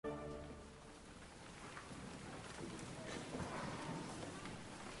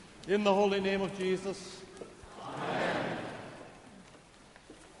In the holy name of Jesus. Amen.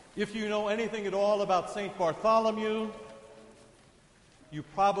 If you know anything at all about St. Bartholomew, you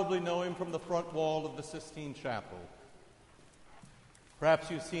probably know him from the front wall of the Sistine Chapel. Perhaps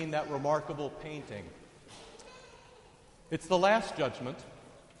you've seen that remarkable painting. It's the Last Judgment,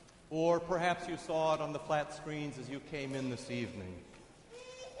 or perhaps you saw it on the flat screens as you came in this evening.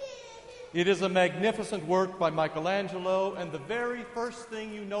 It is a magnificent work by Michelangelo, and the very first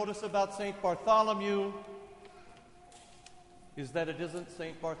thing you notice about St. Bartholomew is that it isn't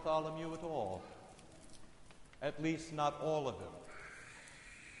St. Bartholomew at all. At least not all of him.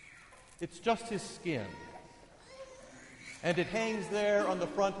 It's just his skin. And it hangs there on the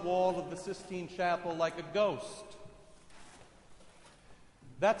front wall of the Sistine Chapel like a ghost.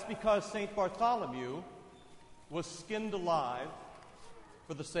 That's because St. Bartholomew was skinned alive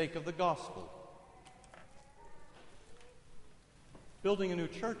for the sake of the gospel. Building a new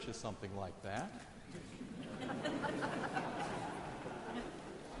church is something like that.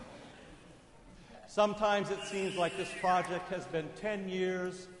 Sometimes it seems like this project has been 10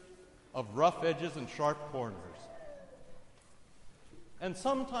 years of rough edges and sharp corners. And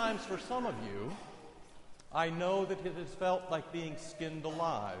sometimes for some of you, I know that it has felt like being skinned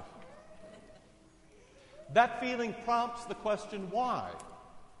alive. That feeling prompts the question, why?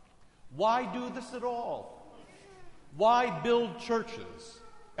 Why do this at all? Why build churches?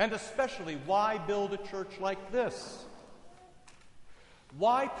 And especially, why build a church like this?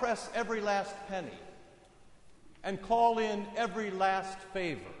 Why press every last penny and call in every last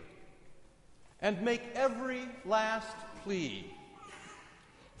favor and make every last plea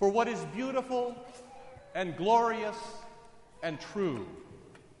for what is beautiful and glorious and true?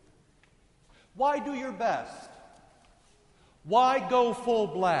 Why do your best? Why go full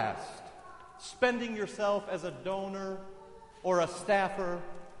blast, spending yourself as a donor or a staffer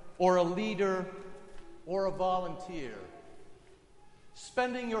or a leader or a volunteer?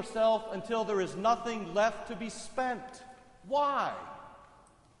 Spending yourself until there is nothing left to be spent. Why?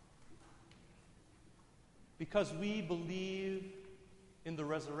 Because we believe in the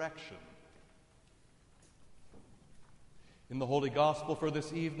resurrection. In the Holy Gospel for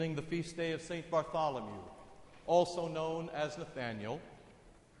this evening, the feast day of St. Bartholomew, also known as Nathanael,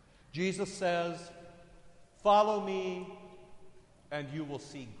 Jesus says, "Follow me, and you will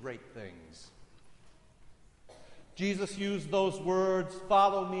see great things." Jesus used those words,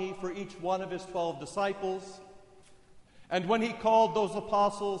 "follow me," for each one of his 12 disciples. And when he called those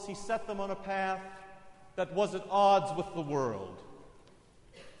apostles, he set them on a path that was at odds with the world.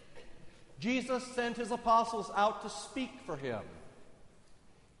 Jesus sent his apostles out to speak for him.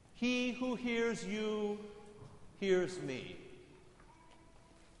 He who hears you hears me.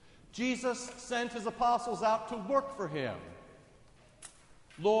 Jesus sent his apostles out to work for him.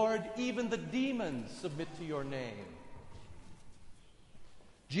 Lord, even the demons submit to your name.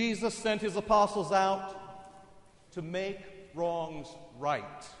 Jesus sent his apostles out to make wrongs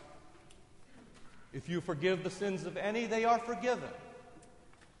right. If you forgive the sins of any, they are forgiven.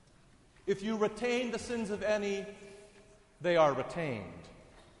 If you retain the sins of any, they are retained.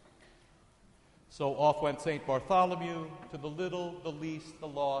 So off went St. Bartholomew to the little, the least, the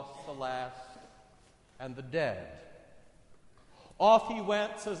lost, the last, and the dead. Off he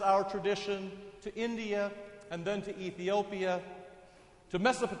went, says our tradition, to India, and then to Ethiopia, to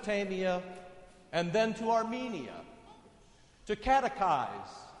Mesopotamia, and then to Armenia, to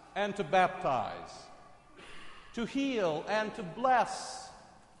catechize and to baptize, to heal and to bless,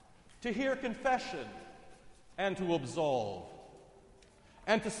 to hear confession and to absolve,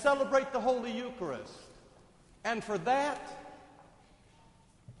 and to celebrate the Holy Eucharist. And for that,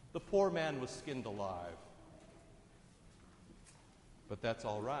 the poor man was skinned alive. But that's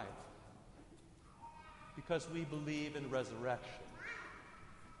all right, because we believe in resurrection.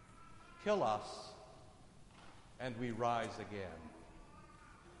 Kill us, and we rise again.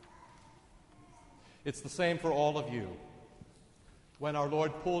 It's the same for all of you. When our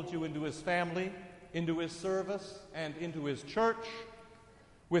Lord pulled you into his family, into his service, and into his church,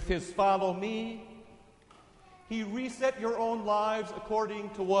 with his "follow me," he reset your own lives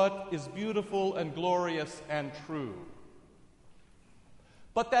according to what is beautiful and glorious and true.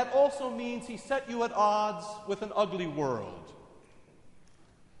 But that also means he set you at odds with an ugly world.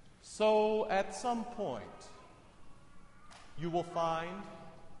 So at some point, you will find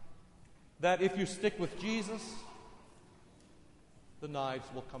that if you stick with Jesus, the knives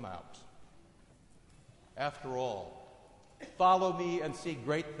will come out. After all, follow me and see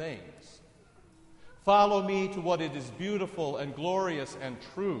great things. Follow me to what it is beautiful and glorious and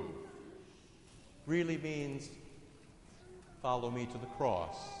true really means follow me to the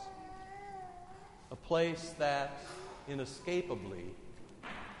cross. a place that inescapably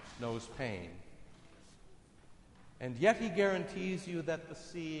knows pain. And yet he guarantees you that the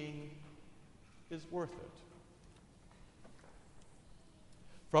seeing is worth it.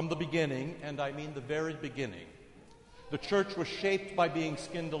 From the beginning, and I mean the very beginning, the church was shaped by being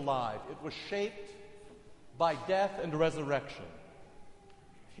skinned alive. It was shaped by death and resurrection.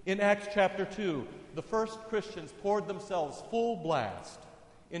 In Acts chapter 2, the first Christians poured themselves full blast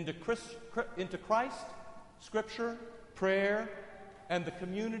into Christ, Scripture, prayer, and the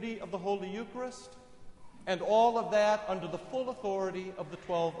community of the Holy Eucharist, and all of that under the full authority of the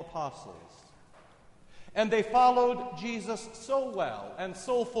 12 apostles. And they followed Jesus so well and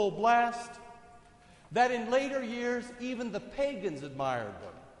so full blast that in later years even the pagans admired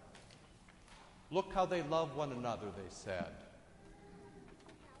them. Look how they love one another, they said.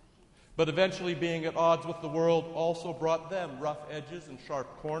 But eventually being at odds with the world also brought them rough edges and sharp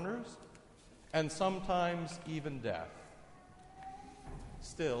corners, and sometimes even death.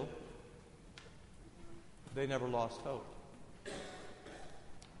 Still, they never lost hope.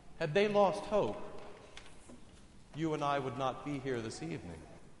 Had they lost hope, you and I would not be here this evening.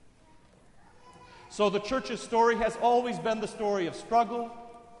 So the church's story has always been the story of struggle,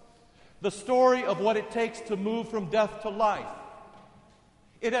 the story of what it takes to move from death to life.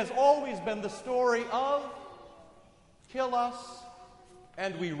 It has always been the story of kill us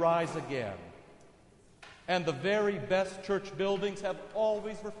and we rise again. And the very best church buildings have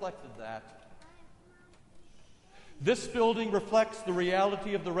always reflected that. This building reflects the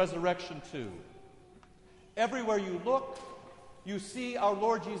reality of the resurrection too. Everywhere you look, you see our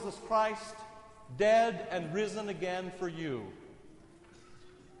Lord Jesus Christ dead and risen again for you.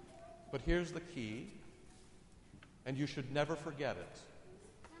 But here's the key, and you should never forget it,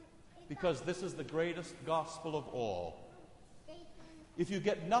 because this is the greatest gospel of all. If you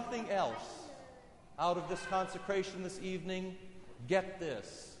get nothing else out of this consecration this evening, get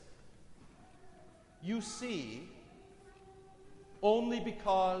this. You see only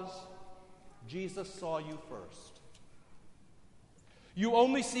because Jesus saw you first. You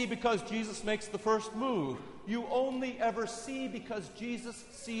only see because Jesus makes the first move. You only ever see because Jesus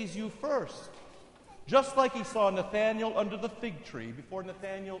sees you first. Just like he saw Nathanael under the fig tree before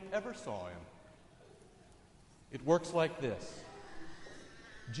Nathanael ever saw him. It works like this.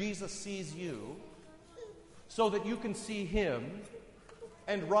 Jesus sees you so that you can see him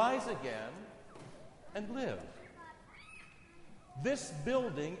and rise again and live. This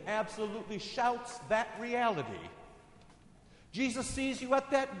building absolutely shouts that reality. Jesus sees you at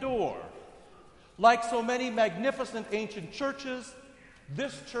that door. Like so many magnificent ancient churches,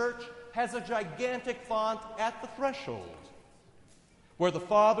 this church has a gigantic font at the threshold, where the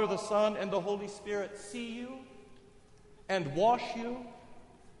Father, the Son, and the Holy Spirit see you and wash you,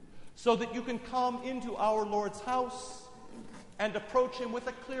 so that you can come into our Lord's house and approach him with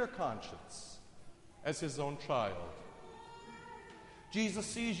a clear conscience as his own child. Jesus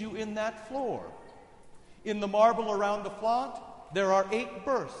sees you in that floor. In the marble around the font, there are 8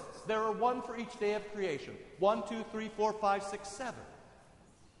 bursts. There are 1 for each day of creation. 1, 2, 3, 4, 5, 6, 7.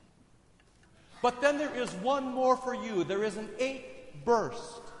 But then there is one more for you. There is an 8th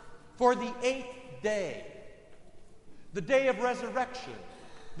burst for the 8th day. The day of resurrection.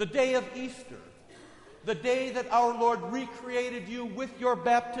 The day of Easter. The day that our Lord recreated you with your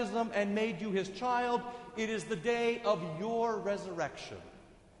baptism and made you his child. It is the day of your resurrection.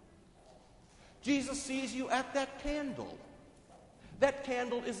 Jesus sees you at that candle. That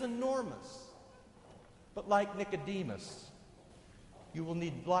candle is enormous. But like Nicodemus, you will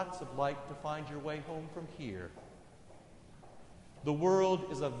need lots of light to find your way home from here. The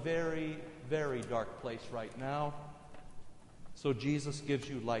world is a very, very dark place right now, so Jesus gives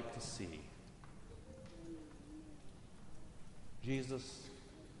you light to see. Jesus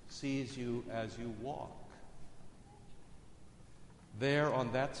sees you as you walk. There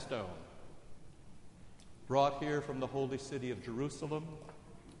on that stone, brought here from the holy city of Jerusalem,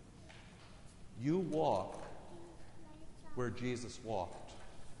 you walk where Jesus walked.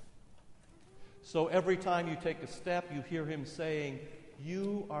 So every time you take a step, you hear him saying,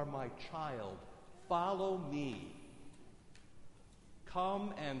 "You are my child. Follow me.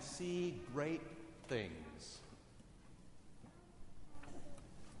 Come and see great things."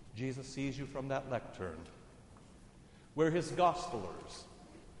 Jesus sees you from that lectern, where his gospelers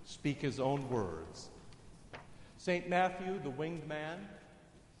speak his own words. St. Matthew, the winged man,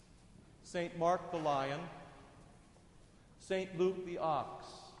 St. Mark, the lion, St. Luke, the ox,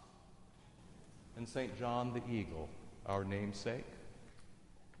 and St. John, the eagle, our namesake.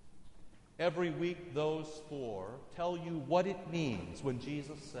 Every week, those 4 tell you what it means when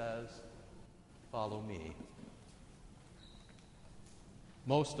Jesus says, follow me.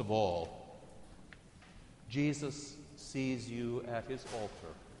 Most of all, Jesus sees you at his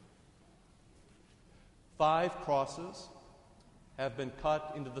altar. 5 crosses have been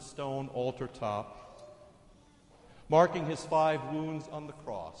cut into the stone altar top, marking his 5 wounds on the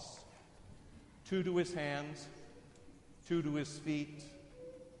cross. 2 to his hands, 2 to his feet,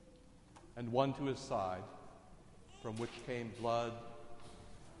 and 1 to his side, from which came blood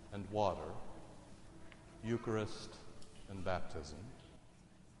and water, Eucharist and baptism,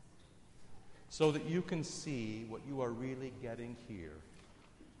 so that you can see what you are really getting here.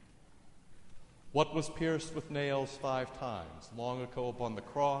 What was pierced with nails 5 times, long ago upon the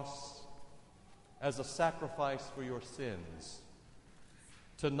cross, as a sacrifice for your sins,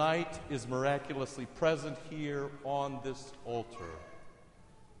 tonight is miraculously present here on this altar.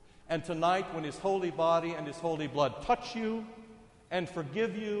 And tonight, when his holy body and his holy blood touch you and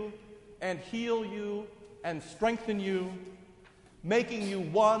forgive you and heal you and strengthen you, making you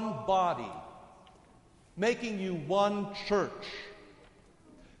one body, making you one church,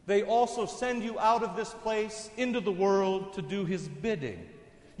 they also send you out of this place into the world to do his bidding.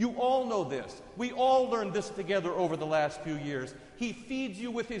 You all know this. We all learned this together over the last few years. He feeds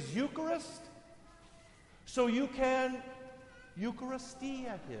you with his Eucharist so you can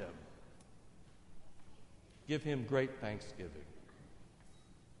Eucharistia him. Give him great thanksgiving.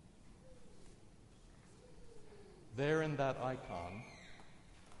 There in that icon,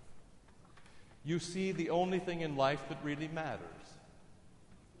 you see the only thing in life that really matters.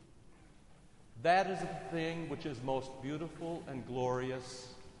 That is the thing which is most beautiful and glorious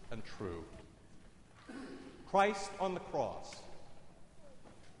and true. Christ on the cross.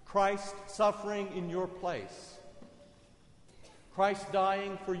 Christ suffering in your place. Christ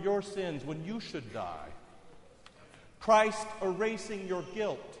dying for your sins when you should die. Christ erasing your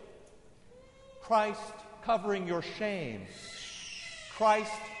guilt. Christ covering your shame.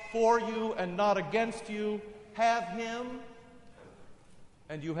 Christ for you and not against you. Have him,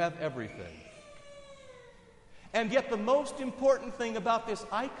 and you have everything. And yet the most important thing about this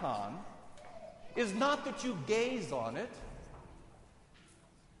icon is not that you gaze on it,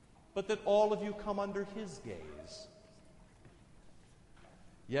 but that all of you come under his gaze.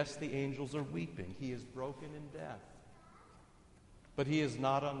 Yes, the angels are weeping. He is broken in death. But he is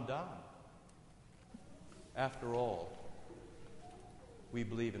not undone. After all, we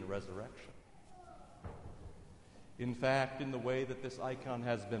believe in resurrection. In fact, in the way that this icon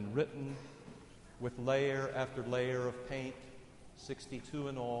has been written, with layer after layer of paint, 62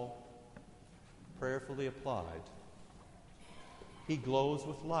 in all, prayerfully applied, he glows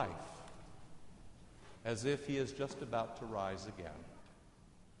with life, as if he is just about to rise again.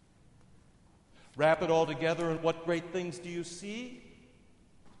 Wrap it all together, and what great things do you see?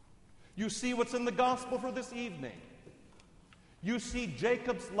 You see what's in the gospel for this evening. You see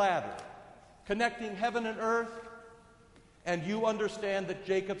Jacob's ladder connecting heaven and earth, and you understand that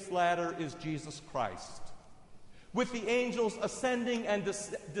Jacob's ladder is Jesus Christ, with the angels ascending and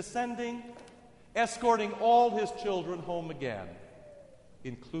descending, escorting all his children home again,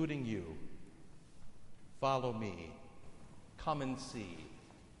 including you. Follow me. Come and see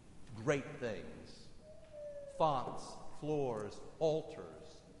great things. Fonts, floors, altars,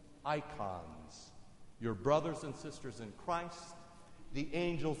 icons, your brothers and sisters in Christ, the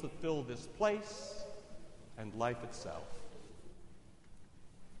angels that fill this place, and life itself.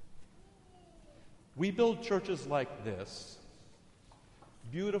 We build churches like this,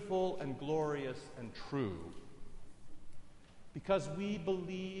 beautiful and glorious and true, because we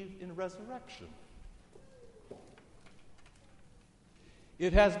believe in resurrection.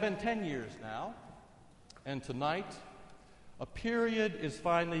 It has been 10 years now, and tonight, a period is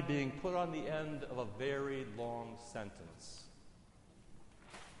finally being put on the end of a very long sentence.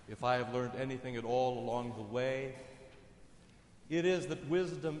 If I have learned anything at all along the way, it is that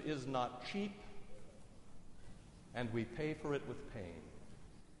wisdom is not cheap, and we pay for it with pain.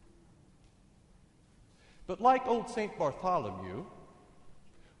 But like old St. Bartholomew,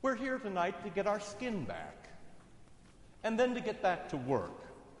 we're here tonight to get our skin back, and then to get back to work,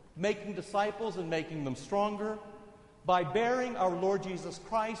 making disciples and making them stronger by bearing our Lord Jesus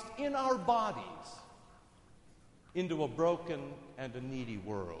Christ in our bodies into a broken and a needy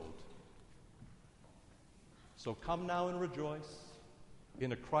world. So come now and rejoice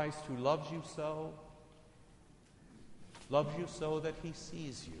in a Christ who loves you so that he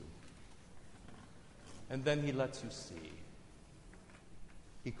sees you, and then he lets you see.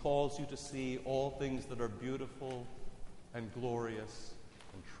 He calls you to see all things that are beautiful and glorious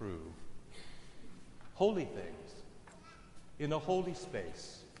and true. Holy things in a holy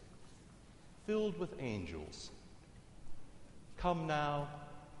space, filled with angels. Come now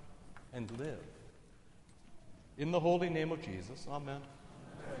and live. In the holy name of Jesus, amen.